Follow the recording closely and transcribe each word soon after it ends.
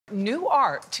New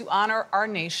art to honor our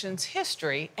nation's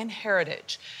history and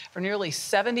heritage. For nearly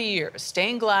 70 years,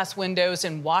 stained glass windows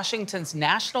in Washington's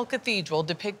National Cathedral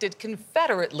depicted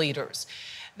Confederate leaders.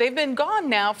 They've been gone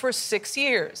now for 6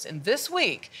 years, and this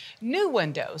week, new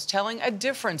windows telling a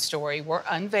different story were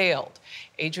unveiled.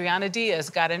 Adriana Diaz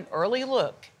got an early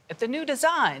look at the new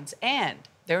designs and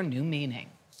their new meaning.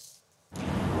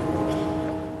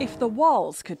 If the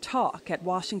walls could talk at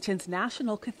Washington's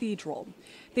National Cathedral,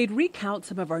 they'd recount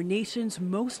some of our nation's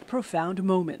most profound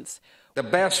moments. The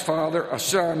best father a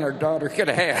son or daughter could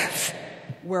have.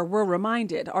 Where we're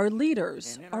reminded our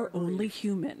leaders are only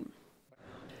human.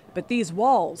 But these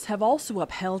walls have also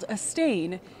upheld a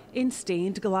stain in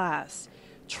stained glass.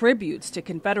 Tributes to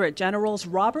Confederate generals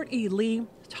Robert E. Lee,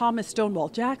 Thomas Stonewall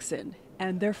Jackson,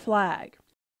 and their flag.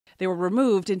 They were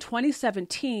removed in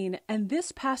 2017, and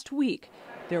this past week,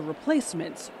 their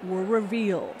replacements were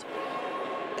revealed.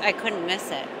 I couldn't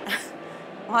miss it.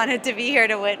 Wanted to be here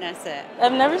to witness it.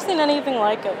 I've never seen anything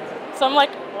like it, so I'm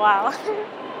like, wow.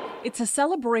 It's a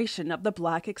celebration of the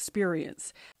Black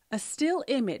experience, a still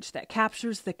image that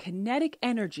captures the kinetic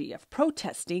energy of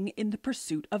protesting in the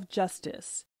pursuit of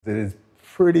justice. It is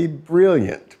pretty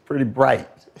brilliant, pretty bright.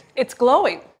 It's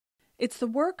glowing. It's the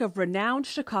work of renowned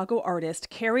Chicago artist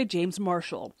Kerry James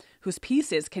Marshall, whose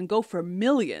pieces can go for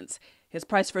millions. His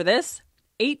price for this?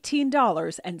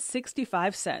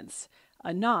 $18.65,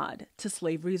 a nod to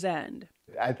slavery's end.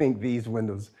 I think these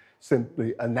windows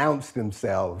simply announce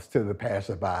themselves to the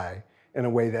passerby in a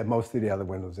way that most of the other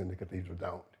windows in the cathedral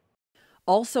don't.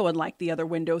 Also, unlike the other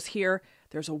windows here,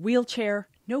 there's a wheelchair,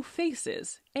 no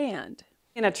faces, and...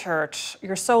 In a church,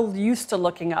 you're so used to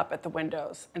looking up at the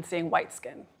windows and seeing white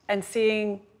skin. And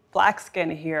seeing black skin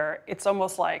here, it's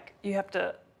almost like you have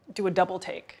to do a double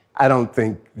take. I don't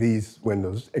think these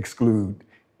windows exclude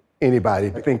anybody.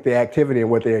 I think the activity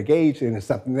and what they're engaged in is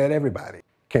something that everybody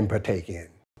can partake in.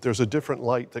 There's a different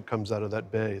light that comes out of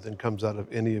that bay than comes out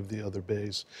of any of the other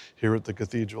bays here at the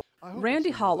cathedral.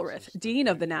 Randy Hollerith, Dean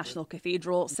of the National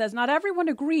Cathedral, says not everyone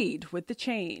agreed with the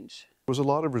change. There was a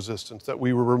lot of resistance that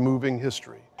we were removing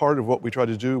history. Part of what we tried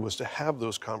to do was to have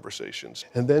those conversations,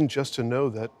 and then just to know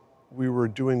that we were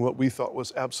doing what we thought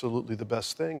was absolutely the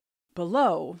best thing.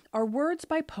 Below are words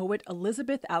by poet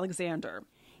Elizabeth Alexander,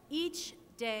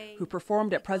 who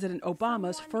performed at President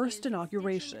Obama's first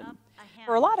inauguration.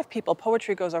 For a lot of people,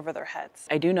 poetry goes over their heads.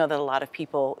 I do know that a lot of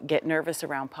people get nervous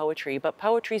around poetry, but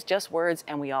poetry's just words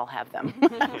and we all have them.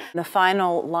 The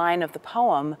final line of the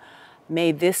poem,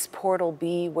 "May this portal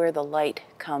be where the light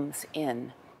comes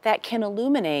in," that can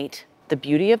illuminate the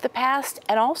beauty of the past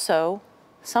and also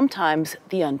sometimes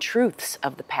the untruths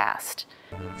of the past.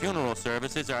 Funeral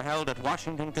services are held at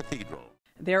Washington Cathedral.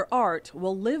 Their art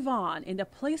will live on in a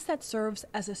place that serves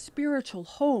as a spiritual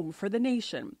home for the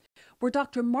nation, where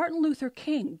Dr. Martin Luther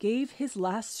King gave his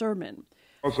last sermon.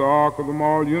 The arc of the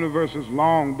moral universe is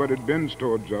long, but it bends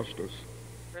toward justice.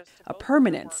 A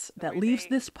permanence that leaves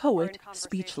this poet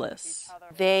speechless.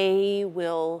 They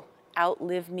will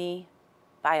outlive me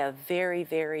by a very,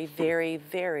 very, very,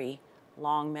 very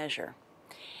long measure.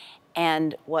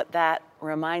 And what that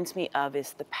reminds me of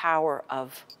is the power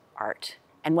of art.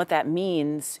 And what that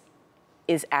means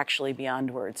is actually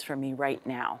beyond words for me right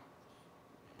now.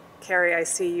 Carrie, I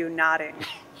see you nodding.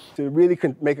 To really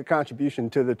make a contribution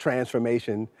to the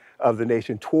transformation of the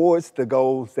nation towards the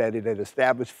goals that it had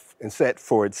established and set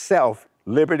for itself,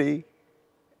 liberty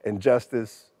and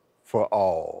justice for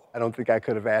all. I don't think I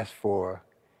could have asked for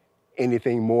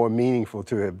anything more meaningful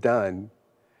to have done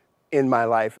in my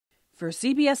life. For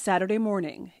CBS Saturday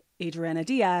Morning, Adriana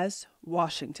Diaz,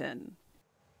 Washington.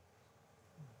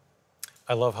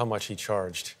 I love how much he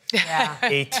charged. Yeah.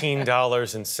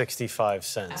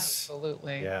 $18.65.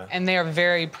 Absolutely. Yeah. And they are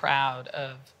very proud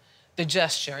of the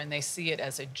gesture, and they see it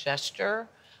as a gesture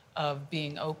of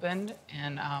being opened,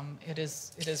 and it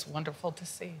is wonderful to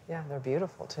see. Yeah, they're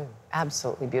beautiful too.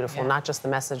 Absolutely beautiful, Yeah. not just the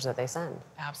message that they send.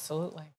 Absolutely.